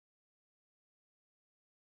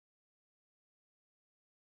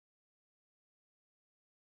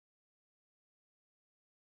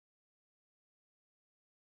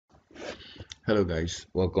Hello guys,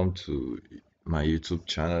 welcome to my YouTube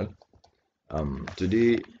channel.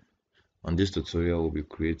 Today on this tutorial we'll be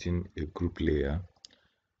creating a group layer.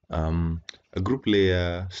 Um, a group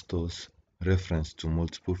layer stores reference to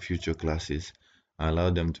multiple future classes and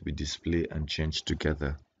allow them to be displayed and changed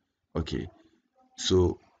together. Okay,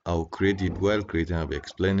 so I'll create it. While creating, I'll be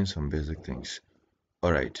explaining some basic things.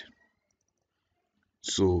 Alright,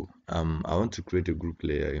 so I want to create a group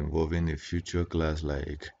layer involving a future class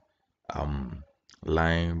like um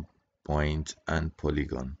line, point, and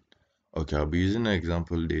polygon. Okay, I'll be using an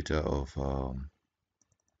example data of a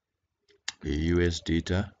US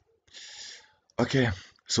data. Okay,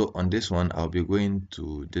 so on this one, I'll be going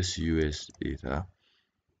to this US data.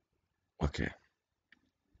 Okay,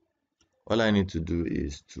 all I need to do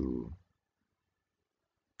is to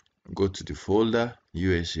go to the folder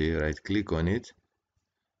USA, right click on it,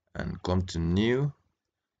 and come to new,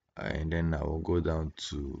 and then I will go down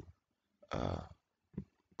to uh,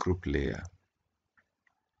 group layer.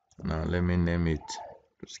 Now let me name it,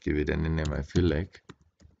 just give it any name I feel like.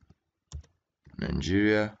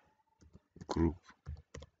 Nigeria group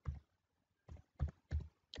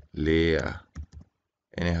layer,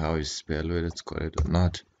 anyhow it's spelled, whether it's correct or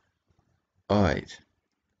not. Alright,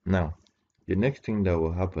 now the next thing that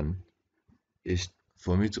will happen is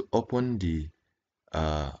for me to open the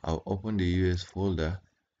I'll open the US folder,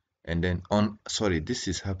 and then on, sorry, this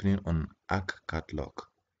is happening on arc catalog.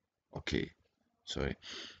 Okay, sorry.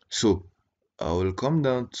 So I will come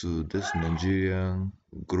down to this Nigerian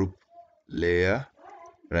group layer,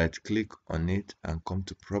 right click on it and come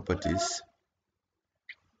to properties.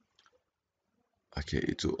 Okay,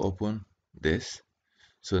 it will open this.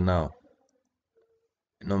 So now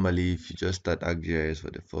normally if you just start ArcGIS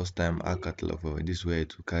for the first time, arc catalog for this way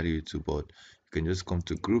to carry you to, but you can just come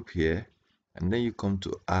to group here and then you come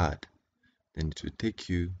to add, then it will take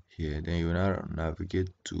you here, then you now navigate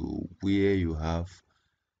to where you have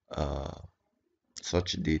uh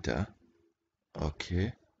such data.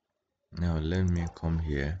 Okay, now let me come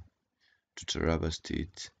here to Taraba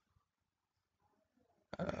State.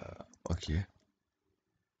 Okay,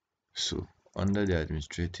 so under the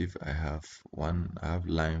administrative I have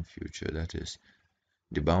line future, that is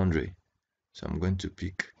the boundary. So I'm going to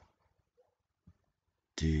pick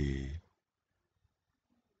the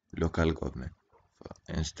local government,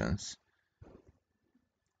 for instance.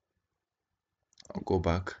 I'll go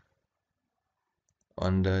back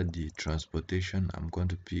under the transportation. I'm going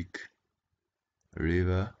to pick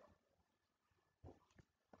river.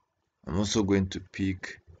 I'm also going to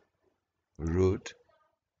pick road.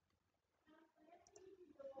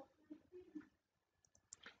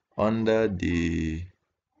 Under the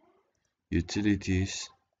utilities,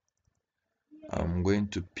 I'm going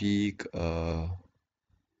to pick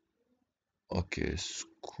okay,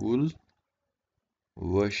 school,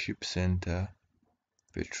 worship center,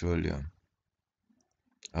 petroleum.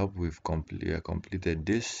 I hope we've completed.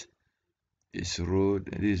 This is road,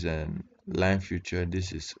 this is a line future,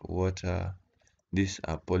 this is water, these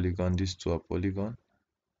are polygon, these two are polygon.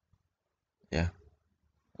 Yeah,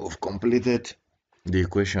 we've completed the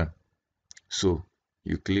equation. So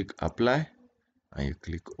you click apply and you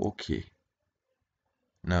click OK.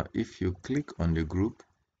 Now if you click on the group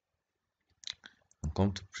and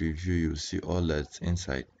come to preview, you see all that's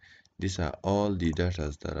inside. These are all the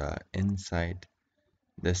data that are inside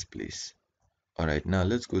this place. Alright, now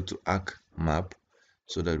let's go to arc map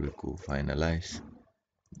so that we could finalize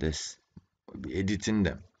this. We'll be editing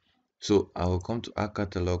them. So I will come to arc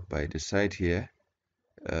catalog by the side here,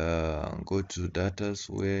 go to data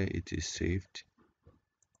where it is saved,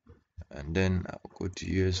 and then I'll go to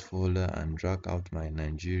US folder and drag out my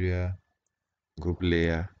Nigeria group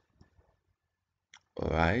layer.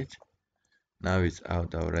 Alright, now it's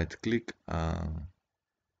out. I'll right click and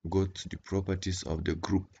go to the properties of the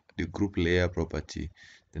group layer property,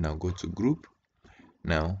 then I'll go to group.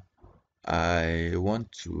 Now I want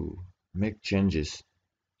to make changes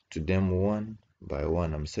to them one by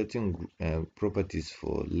one. I'm setting properties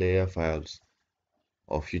for layer files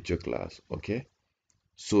of future class. Okay,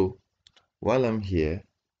 so while I'm here,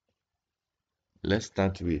 let's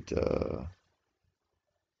start with the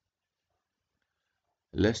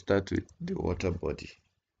water body,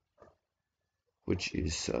 which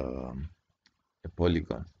is a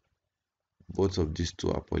polygon. Both of these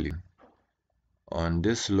two are polygon. On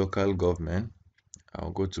this local government,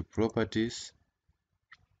 I'll go to properties,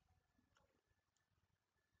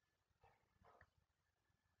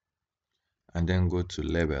 and then go to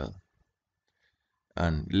label,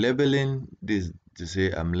 and labeling this to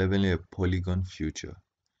say I'm labeling a polygon future.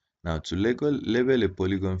 Now to label a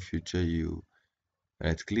polygon future, you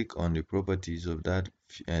right click on the properties of that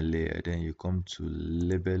layer, then you come to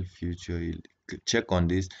label feature. You check on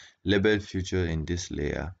this label feature in this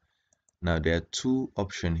layer. Now there are two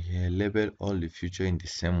options here: label all the feature in the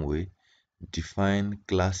same way, define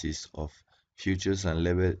classes of features, and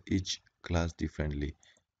label each class differently.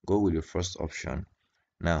 Go with the first option.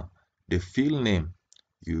 Now the field name,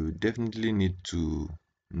 you definitely need to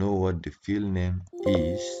know what the field name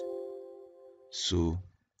is. So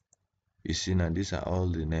you see now these are all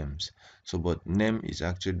the names. So but name is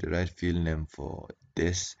actually the right field name for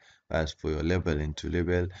this, as for your labeling to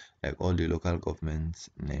label like all the local government's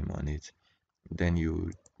name on it. Then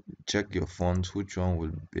you check your fonts, which one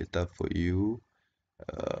will be better for you.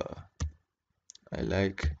 uh, I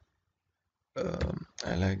like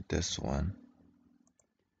this one.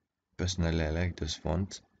 Personally, I like this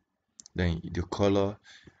font. Then the color.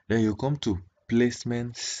 Then you come to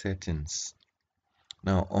placement settings.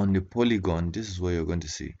 Now on the polygon, this is what you're going to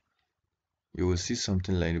see. You will see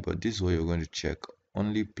something like it, but this is what you're going to check.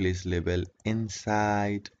 Only place label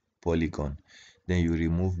inside polygon. Then you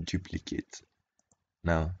remove duplicate.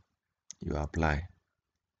 Now you apply.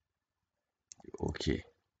 Okay.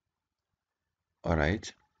 All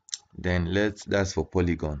right. Then that's for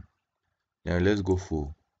polygon. Now let's go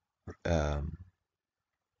for um,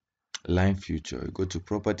 line feature. You go to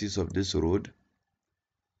properties of this road.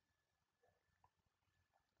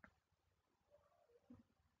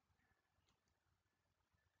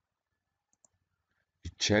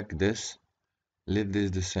 You check this. Leave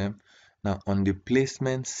this the same. Now on the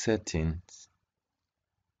placement settings,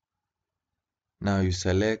 now you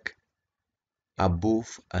select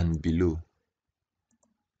above and below.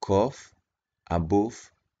 Curve,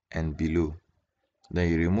 above and below. Then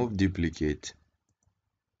you remove duplicate.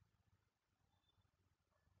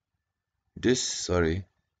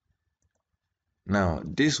 Now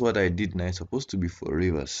this what I did now is supposed to be for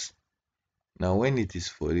rivers. Now when it is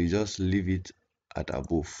for, you just leave it at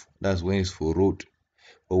above. That's when it's for road.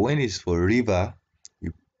 But when it's for river,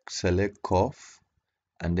 you select curve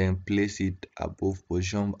and then place it above,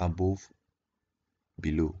 position above,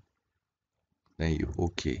 below. Then you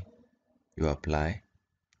OK. You apply.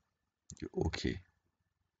 You OK.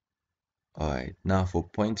 Alright, now for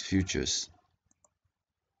point features,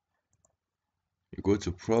 you go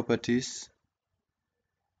to properties.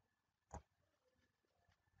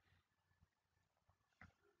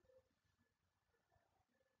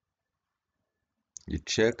 You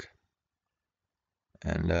check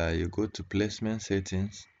and you go to placement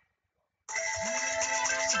settings.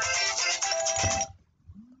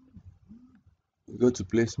 You go to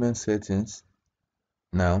placement settings.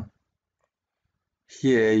 Now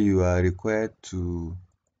here you are required to,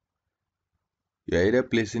 you are either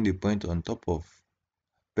placing the point on top of,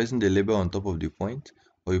 placing the label on top of the point,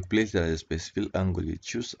 or you place it at a specific angle. You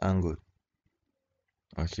choose angle.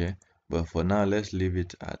 Okay, but for now let's leave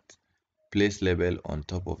it at place label on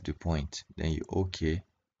top of the point. Then you OK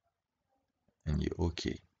and you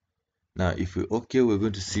OK. Now if we OK, we're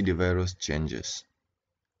going to see the various changes.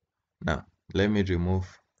 Now let me remove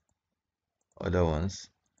other ones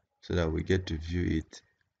so that we get to view it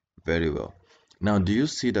very well. Now do you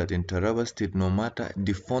see that in Taraba State, no matter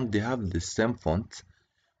the font, they have the same font,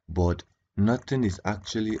 but nothing is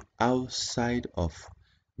actually outside of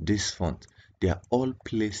this font. They are all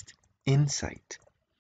placed inside.